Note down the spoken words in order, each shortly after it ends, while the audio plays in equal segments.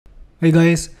Hey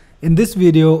guys, in this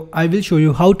video I will show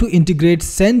you how to integrate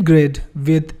Sendgrid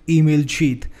with email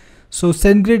Jeet. So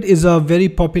Sendgrid is a very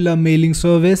popular mailing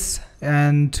service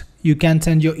and you can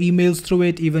send your emails through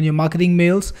it, even your marketing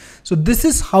mails. So this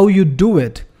is how you do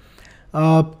it.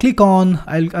 Click on,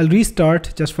 I'll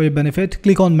restart just for your benefit.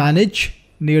 Click on manage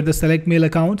near the select mail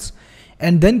accounts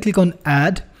and then click on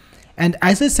add. And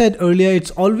as I said earlier,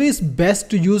 it's always best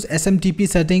to use SMTP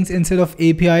settings instead of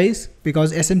APIs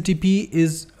because SMTP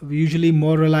is usually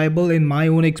more reliable in my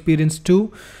own experience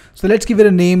too. So let's give it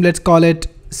a name. Let's call it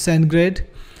Sendgrid.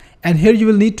 And here you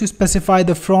will need to specify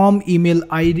the from email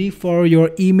ID for your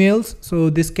emails. So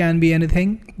this can be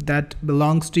anything that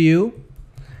belongs to you.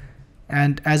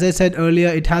 And as I said earlier,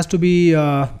 it has to be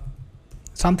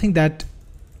something that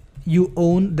you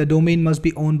own. The domain must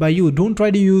be owned by you. Don't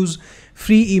try to use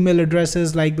free email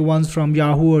addresses like the ones from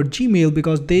Yahoo or Gmail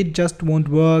because they just won't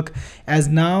work, as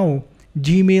now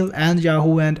Gmail and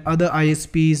Yahoo and other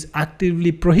ISPs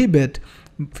actively prohibit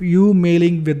you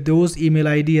mailing with those email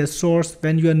ID as source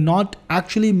when you are not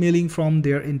actually mailing from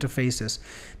their interfaces.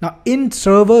 Now in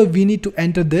server we need to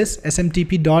enter this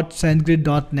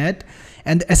smtp.sendgrid.net,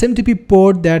 and the SMTP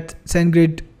port that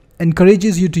Sendgrid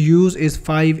encourages you to use is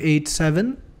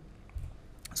 587.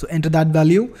 So enter that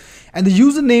value, and the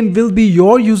username will be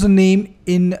your username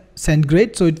in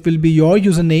Sendgrid. So it will be your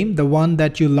username, the one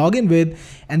that you log in with,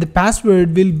 and the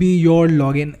password will be your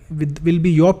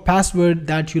password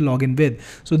that you log in with.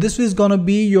 So this is gonna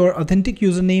be your authentic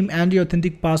username and your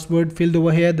authentic password filled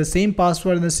over here, the same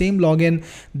password and the same login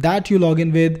that you log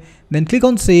in with. Then click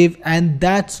on save, and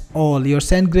that's all. Your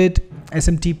Sendgrid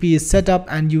SMTP is set up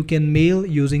and you can mail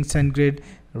using Sendgrid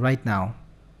right now.